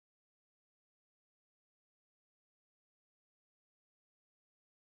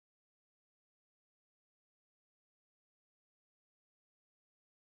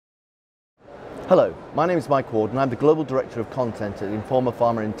Hello, my name is Mike Ward and I'm the Global Director of Content at Informa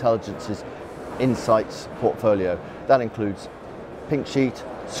Pharma Intelligence's Insights portfolio. That includes Pink Sheet,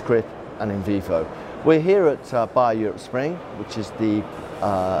 Script and In Vivo. We're here at Bio Europe Spring, which is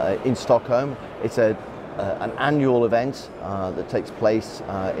in Stockholm. It's an annual event that takes place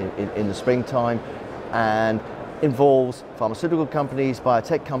in the springtime and involves pharmaceutical companies,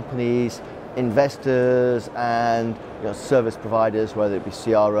 biotech companies, investors and service providers, whether it be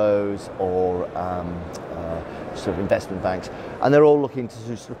CROs or sort of investment banks, and they're all looking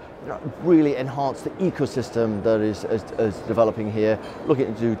to sort of really enhance the ecosystem that is developing here,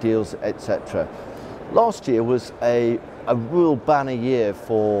 looking to do deals, etc. Last year was a real banner year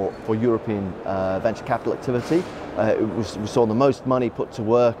for European venture capital activity. We saw the most money put to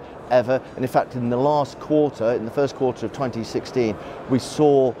work ever, and in fact in the last quarter, in the first quarter of 2016, we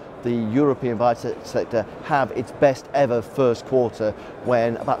saw the European biotech sector have its best ever first quarter,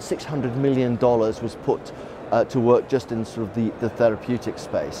 when about $600 million was put to work just in sort of the therapeutic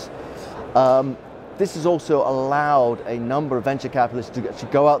space. This has also allowed a number of venture capitalists to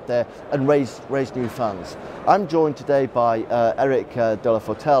go out there and raise new funds. I'm joined today by Eric de la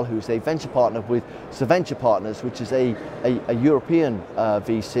Fortelle, who's a venture partner with Seventure Partners, which is a European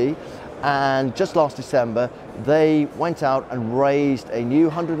VC. And just last December, they went out and raised a new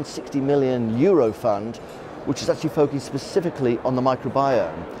 €160 million fund, which is actually focused specifically on the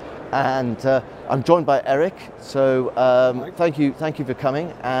microbiome. And I'm joined by Eric, so thank you for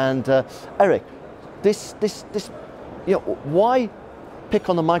coming. And Eric, why pick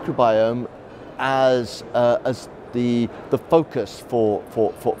on the microbiome as the focus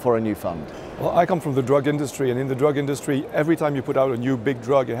for a new fund? Well, I come from the drug industry, and in the drug industry, every time you put out a new big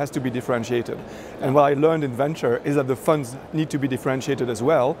drug, it has to be differentiated. And what I learned in venture is that the funds need to be differentiated as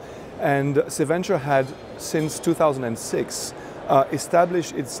well. And Seventure had, since 2006,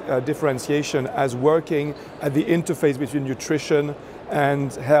 established its differentiation as working at the interface between nutrition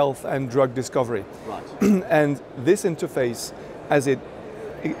and health and drug discovery. Right. And this interface, as it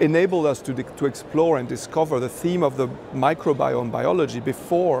enabled us to explore and discover the theme of the microbiome biology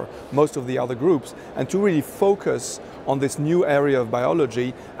before most of the other groups, and to really focus on this new area of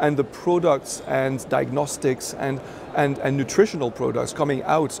biology and the products and diagnostics and nutritional products coming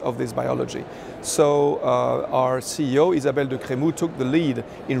out of this biology. So our CEO, Isabelle de Crémou, took the lead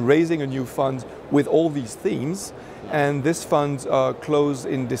in raising a new fund with all these themes. And this fund closed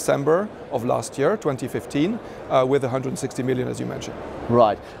in December of last year, 2015, with 160 million, as you mentioned.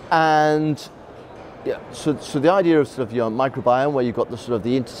 Right, and yeah, so the idea of sort of microbiome, where you've got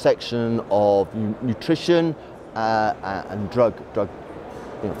the intersection of nutrition and drug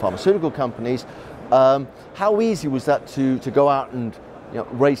pharmaceutical companies. How easy was that to go out and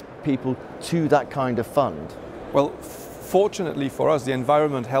raise people to that kind of fund? Well, fortunately for us, the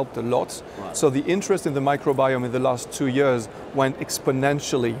environment helped a lot. Right. So the interest in the microbiome in the last 2 years went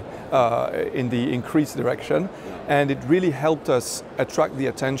exponentially in the increased direction. Yeah. And it really helped us attract the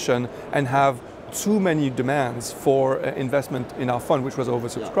attention and have too many demands for investment in our fund, which was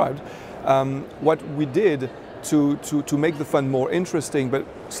oversubscribed. Yeah. What we did to make the fund more interesting, but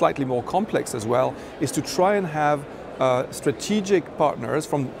slightly more complex as well, is to try and have strategic partners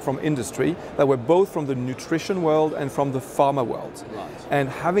from industry that were both from the nutrition world and from the pharma world. Right. And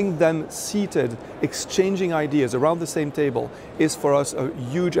having them seated, exchanging ideas around the same table is for us a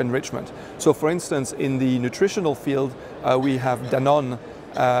huge enrichment. So for instance, in the nutritional field, we have Danone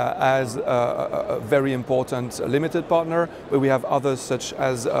as a very important limited partner, but we have others such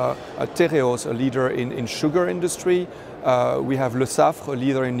as Tereos, a leader in sugar industry. We have Le Safre, a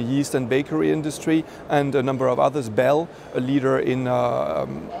leader in the yeast and bakery industry, and a number of others, Bell, a leader in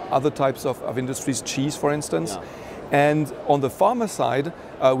other types of industries, cheese for instance. Yeah. And on the pharma side,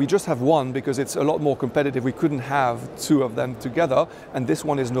 we just have one because it's a lot more competitive. We couldn't have two of them together, and this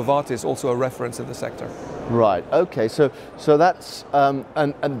one is Novartis, also a reference in the sector. Right. Okay. So that's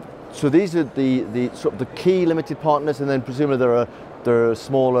and so these are the sort of the key limited partners, and then presumably there are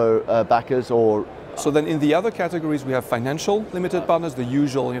smaller backers or. So then in the other categories, we have financial limited partners, the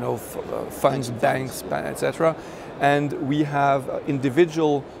usual, funds, banks, etc. And we have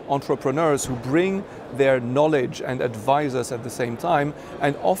individual entrepreneurs who bring their knowledge and advise us at the same time.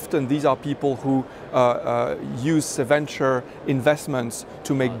 And often these are people who use Seventure investments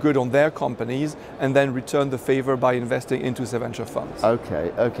to make good on their companies and then return the favor by investing into Seventure funds.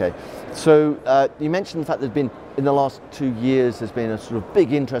 Okay. So you mentioned the fact there's been, in the last 2 years, there's been a sort of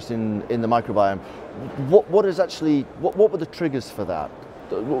big interest in the microbiome. What were the triggers for that?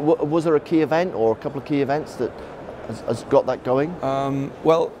 Was there a key event or a couple of key events that has got that going?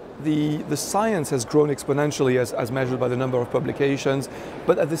 Well, the science has grown exponentially as measured by the number of publications,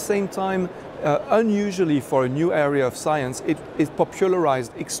 but at the same time, unusually for a new area of science, it is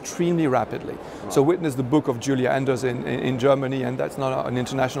popularized extremely rapidly. Right. So witness the book of Julia Enders in Germany, and that's not an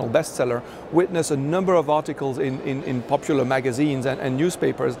international bestseller. Witness a number of articles in popular magazines and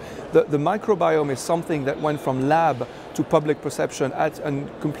newspapers. The microbiome is something that went from lab to public perception at a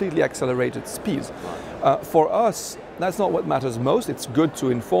completely accelerated speed. Right. For us, that's not what matters most. It's good to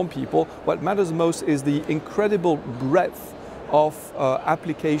inform people. What matters most is the incredible breadth of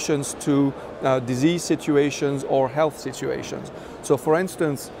applications to disease situations or health situations. So for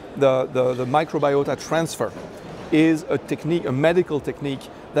instance, the microbiota transfer is a technique, a medical technique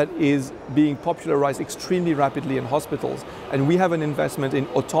that is being popularized extremely rapidly in hospitals. And we have an investment in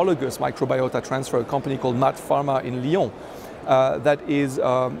autologous microbiota transfer, a company called Informa Pharma in Lyon, that is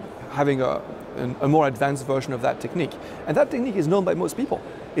having a more advanced version of that technique. And that technique is known by most people.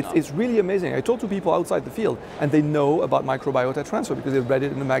 It's really amazing. I talk to people outside the field and they know about microbiota transfer because they've read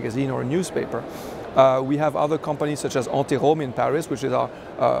it in a magazine or a newspaper. We have other companies such as Enterome in Paris, which is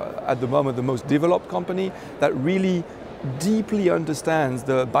at the moment the most developed company that really deeply understands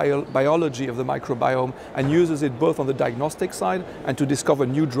the biology of the microbiome and uses it both on the diagnostic side and to discover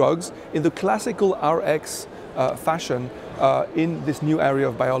new drugs in the classical RX fashion in this new area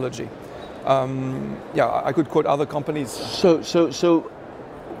of biology. Yeah, I could quote other companies. So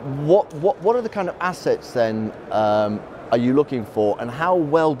what are the kind of assets then are you looking for, and how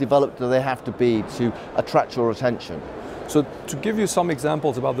well developed do they have to be to attract your attention? So to give you some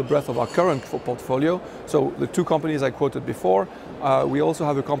examples about the breadth of our current portfolio, so the two companies I quoted before, we also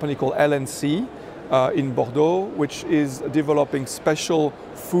have a company called LNC in Bordeaux, which is developing special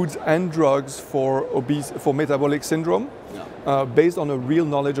foods and drugs for metabolic syndrome. Yeah. Based on a real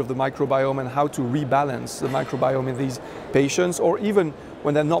knowledge of the microbiome and how to rebalance the microbiome in these patients, or even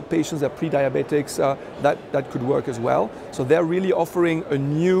when they're not patients, they're pre-diabetics, that could work as well. So they're really offering a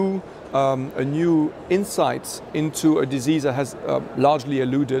new insight into a disease that has largely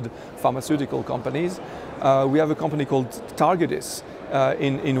eluded pharmaceutical companies. We have a company called Targetis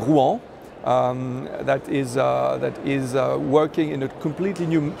in Rouen, that is working in a completely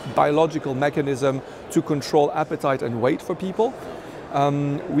new biological mechanism to control appetite and weight for people.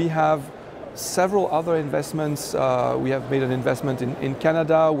 We have several other investments. We have made an investment in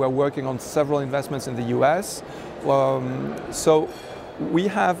Canada. We're working on several investments in the US. So we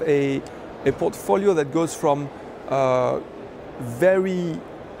have a portfolio that goes from very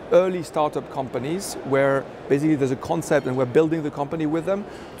early startup companies where basically there's a concept and we're building the company with them,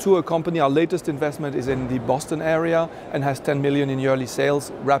 to a company. Our latest investment is in the Boston area and has 10 million in yearly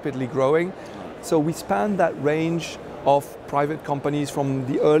sales, rapidly growing. So we span that range of private companies from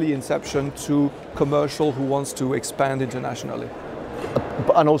the early inception to commercial who wants to expand internationally.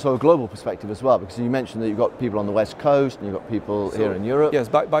 And also a global perspective as well, because you mentioned that you've got people on the West Coast and you've got people here in Europe. Yes,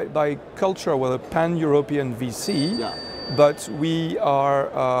 by culture we're a pan-European VC. Yeah. But we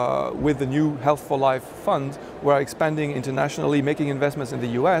are, with the new Health for Life fund, we're expanding internationally, making investments in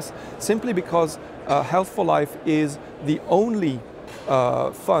the US, simply because Health for Life is the only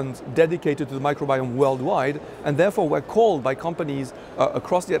fund dedicated to the microbiome worldwide, and therefore we're called by companies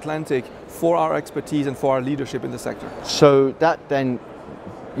across the Atlantic for our expertise and for our leadership in the sector. So that then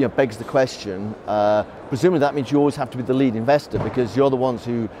begs the question, presumably that means you always have to be the lead investor because you're the ones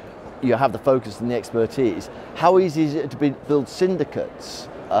who have the focus and the expertise. How easy is it to build syndicates?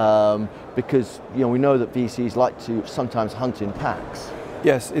 Because we know that VCs like to sometimes hunt in packs.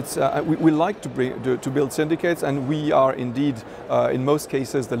 Yes, it's, we like to build syndicates, and we are indeed, in most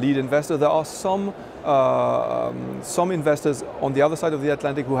cases, the lead investor. There are some investors on the other side of the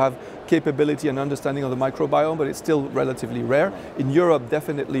Atlantic who have capability and understanding of the microbiome, but it's still relatively rare. In Europe,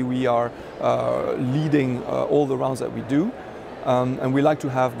 definitely we are leading all the rounds that we do. And we like to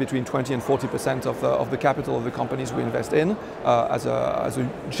have between 20 and 40% of the capital of the companies we invest in as a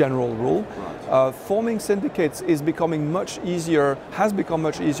general rule. Forming syndicates is becoming much easier, has become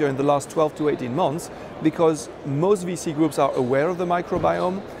much easier in the last 12 to 18 months because most VC groups are aware of the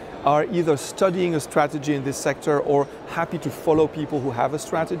microbiome, are either studying a strategy in this sector or happy to follow people who have a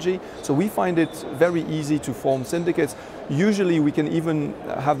strategy. So we find it very easy to form syndicates. Usually we can even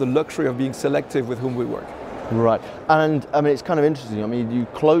have the luxury of being selective with whom we work. Right, and I mean it's kind of interesting. I mean you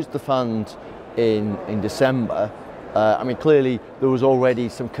closed the fund in December. I mean clearly there was already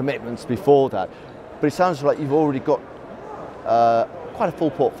some commitments before that, but it sounds like you've already got quite a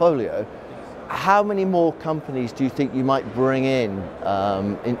full portfolio. How many more companies do you think you might bring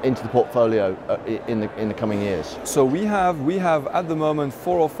into the portfolio in the coming years? So we have at the moment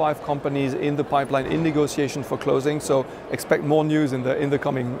 4 or 5 companies in the pipeline in negotiation for closing. So expect more news in the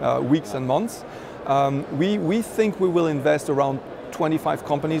coming weeks and months. We think we will invest around 25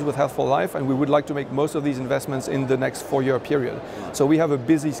 companies with Health for Life, and we would like to make most of these investments in the next 4-year period. So we have a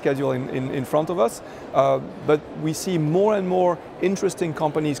busy schedule in front of us, but we see more and more interesting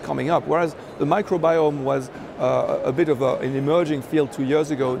companies coming up. Whereas the microbiome was a bit of an emerging field 2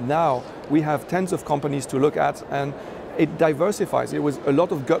 years ago, now we have tens of companies to look at, and it diversifies. It was a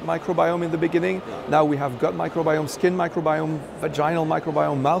lot of gut microbiome in the beginning. Now we have gut microbiome, skin microbiome, vaginal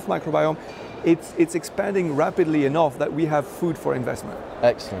microbiome, mouth microbiome. It's expanding rapidly enough that we have food for investment.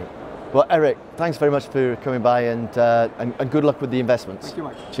 Excellent. Well, Eric, thanks very much for coming by, and good luck with the investments. Thank you,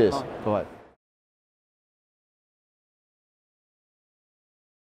 Mike. Cheers. Bye. Bye.